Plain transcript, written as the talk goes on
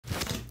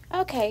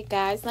Okay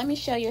guys, let me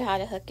show you how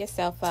to hook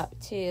yourself up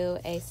to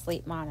a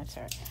sleep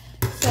monitor.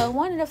 So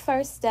one of the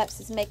first steps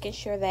is making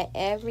sure that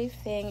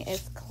everything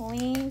is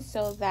clean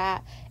so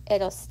that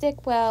it'll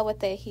stick well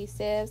with the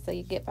adhesive. So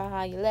you get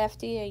behind your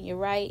left ear and your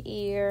right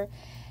ear,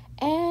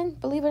 and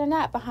believe it or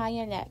not, behind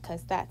your neck,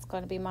 because that's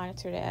going to be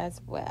monitored as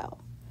well.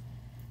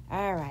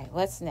 All right,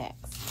 what's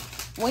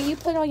next? When you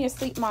put on your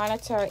sleep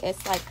monitor,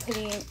 it's like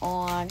putting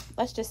on,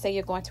 let's just say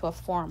you're going to a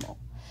formal.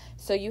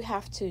 So you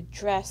have to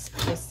dress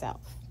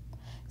yourself.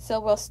 So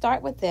we'll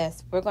start with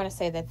this. We're going to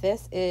say that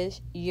this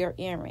is your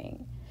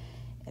earring.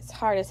 It's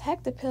hard as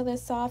heck to peel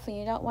this off, and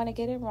you don't want to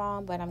get it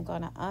wrong, but I'm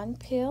going to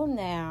unpeel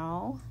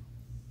now.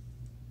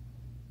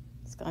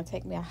 It's going to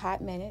take me a hot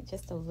minute,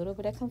 just a little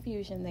bit of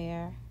confusion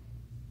there.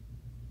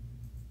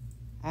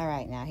 All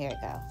right, now here we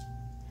go.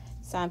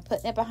 So I'm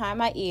putting it behind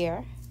my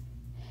ear,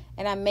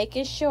 and I'm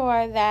making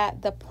sure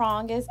that the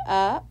prong is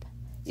up.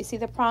 You see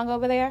the prong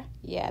over there?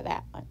 Yeah,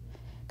 that one,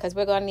 because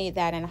we're going to need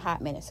that in a hot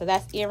minute. So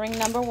that's earring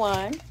number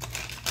one.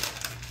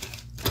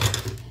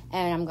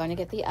 And I'm going to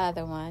get the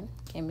other one.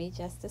 Give me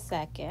just a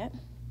second.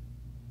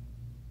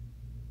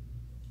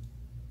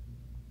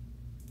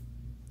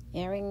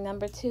 Earring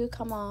number two,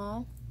 come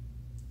on.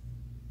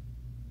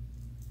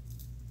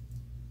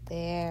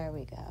 There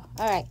we go.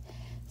 All right.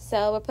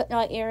 So we're putting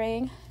on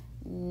earring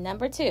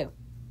number two.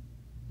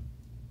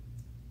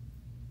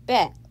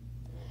 Bet.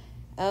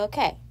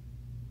 Okay.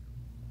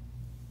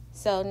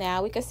 So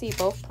now we can see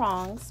both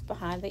prongs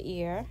behind the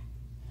ear.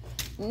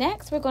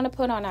 Next, we're going to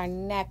put on our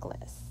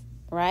necklace,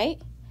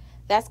 right?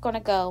 That's going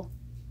to go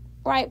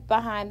right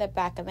behind the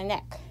back of the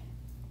neck.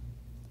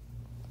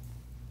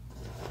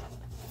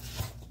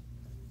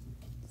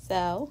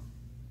 So,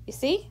 you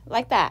see?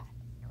 Like that.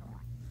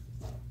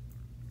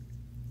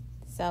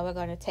 So we're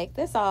going to take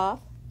this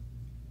off.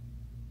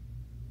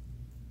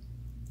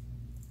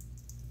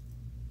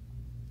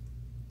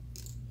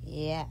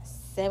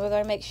 Yes. And we're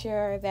going to make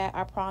sure that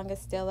our prong is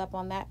still up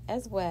on that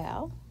as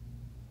well.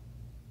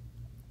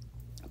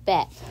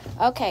 Bet.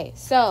 Okay,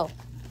 so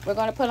we're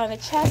going to put on the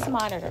chest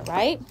monitor,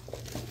 right?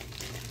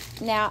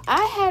 Now,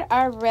 I had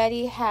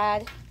already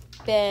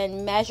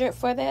been measured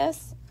for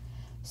this,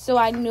 so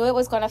I knew it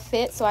was going to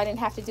fit, so I didn't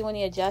have to do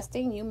any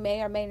adjusting. You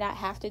may or may not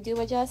have to do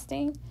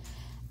adjusting.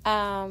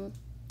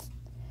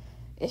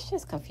 It's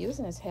just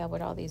confusing as hell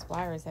with all these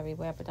wires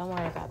everywhere, but don't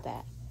worry about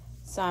that.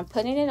 So I'm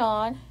putting it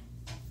on.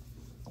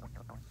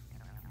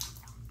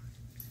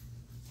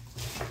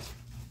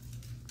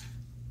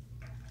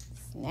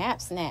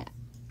 Snap, snap.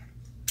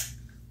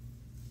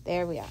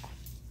 There we are.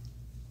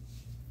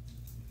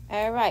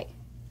 All right.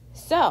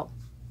 So,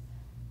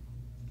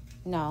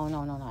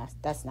 no.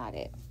 That's not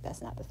it.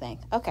 That's not the thing.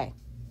 Okay.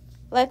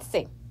 Let's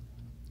see.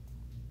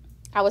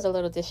 I was a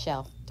little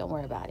disheveled. Don't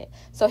worry about it.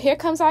 So here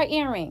comes our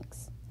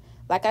earrings.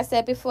 Like I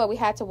said before, we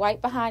had to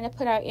wipe behind and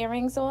put our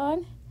earrings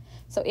on.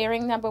 So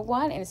earring number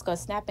one, and it's going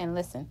to snap in.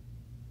 Listen.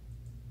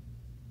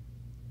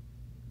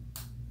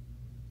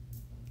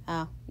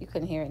 Oh, you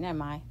couldn't hear it. Never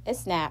mind. It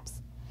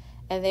snaps.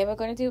 And then we're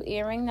going to do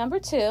earring number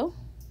two.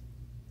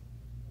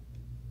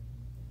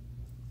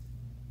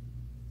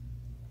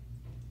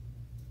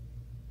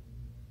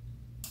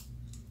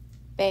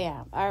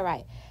 Bam. All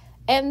right.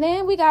 And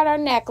then we got our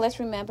necklace,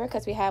 remember,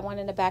 because we had one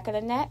in the back of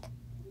the neck.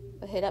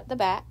 We'll hit up the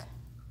back.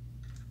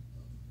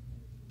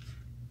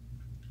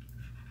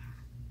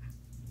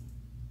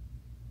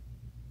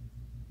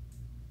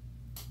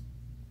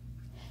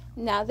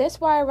 Now, this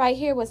wire right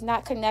here was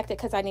not connected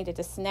because I needed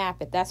to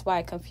snap it. That's why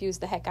it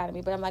confused the heck out of me.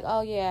 But I'm like,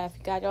 oh, yeah, if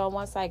you got it on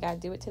one side, you got to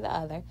do it to the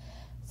other.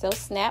 So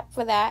snap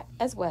for that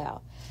as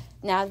well.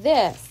 Now,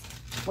 this,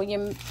 when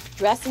you're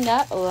dressing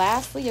up,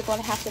 lastly, you're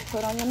going to have to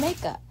put on your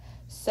makeup.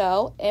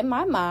 So, in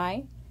my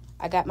mind,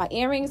 I got my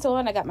earrings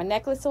on, I got my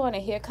necklace on,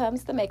 and here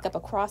comes the makeup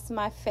across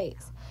my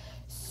face.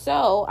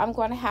 So, I'm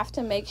going to have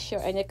to make sure,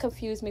 and it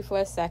confused me for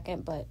a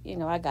second, but,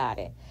 I got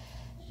it.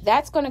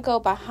 That's going to go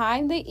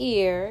behind the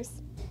ears,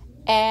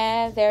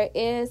 and there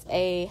is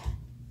a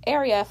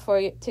area for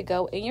it to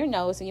go in your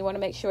nose, and you want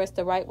to make sure it's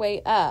the right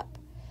way up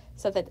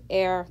so that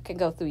air can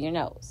go through your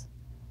nose.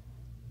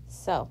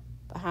 So,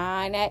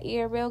 behind that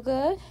ear real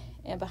good.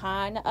 And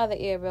behind the other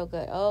ear real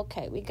good.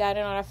 Okay, we got it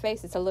on our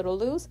face. It's a little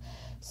loose.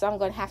 So I'm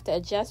going to have to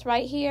adjust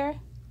right here.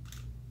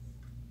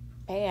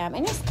 Bam.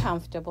 And it's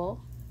comfortable.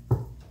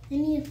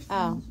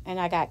 Oh, and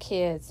I got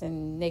kids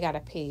and they got to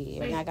pee.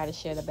 And I got to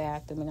share the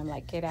bathroom. And I'm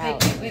like, get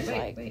out.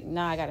 Wait.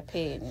 No, I got to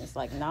pee. And it's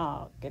like,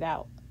 no, get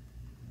out.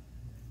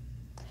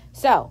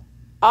 So,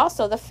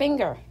 also the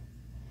finger.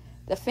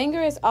 The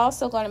finger is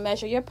also going to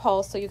measure your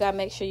pulse. So you got to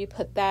make sure you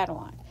put that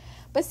on.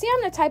 But see,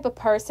 I'm the type of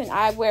person,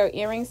 I wear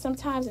earrings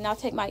sometimes, and I'll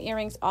take my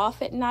earrings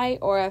off at night,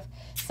 or if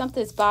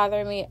something's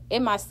bothering me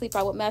in my sleep,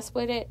 I would mess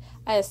with it.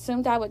 I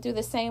assumed I would do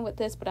the same with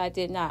this, but I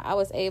did not. I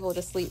was able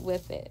to sleep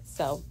with it.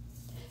 So,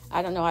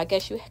 I don't know. I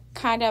guess you're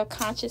kind of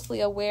consciously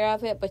aware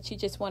of it, but you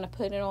just want to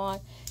put it on,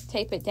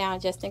 tape it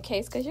down just in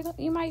case, because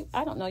you might,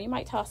 I don't know, you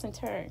might toss and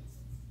turn.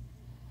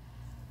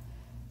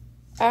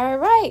 All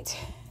right.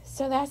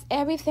 So, that's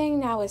everything.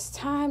 Now it's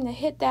time to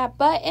hit that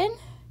button.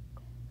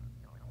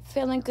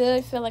 feeling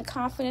good, feeling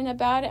confident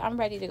about it. I'm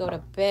ready to go to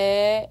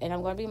bed, and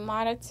I'm going to be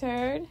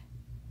monitored.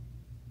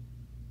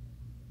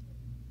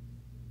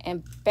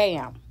 And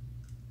bam,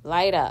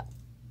 light up.